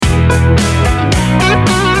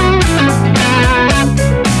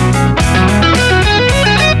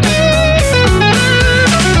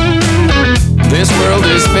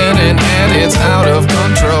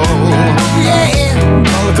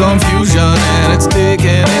it's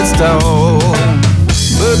taking its toll.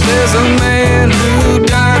 But there's a man who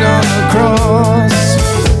died on the cross.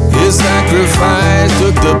 His sacrifice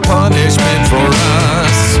took the punishment for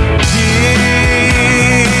us.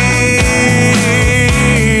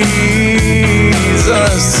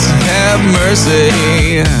 Jesus, have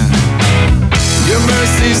mercy. Your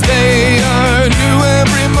mercies, they are new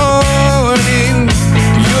every morning.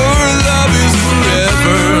 Your love is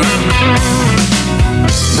forever.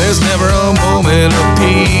 There's never a moment of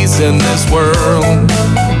peace in this world.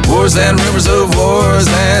 Wars and rivers of wars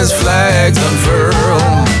as flags unfurl.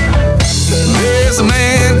 There's a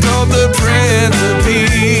man called the Prince of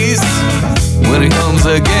Peace. When he comes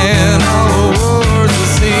again, all wars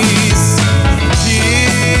will cease.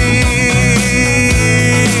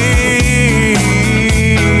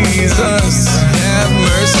 Jesus, have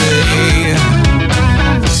mercy.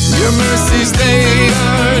 Your mercies, they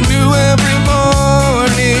are new every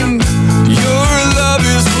morning. Your love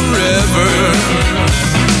is forever.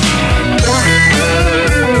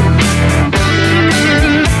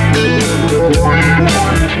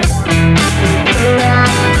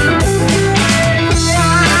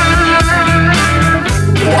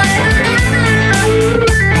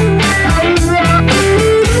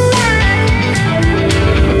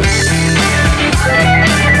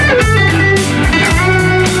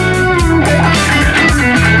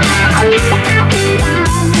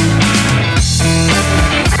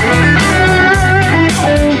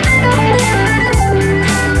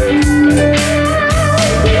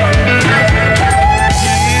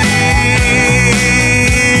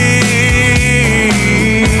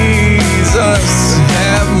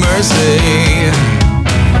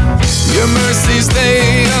 Your mercies,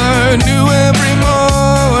 they are new every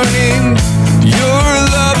morning. Your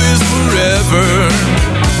love is forever.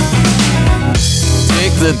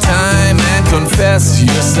 Take the time and confess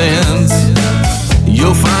your sins.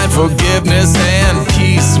 You'll find forgiveness and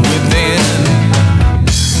peace within.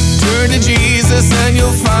 Turn to Jesus and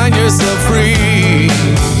you'll find yourself free.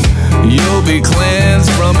 You'll be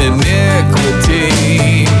cleansed from iniquity.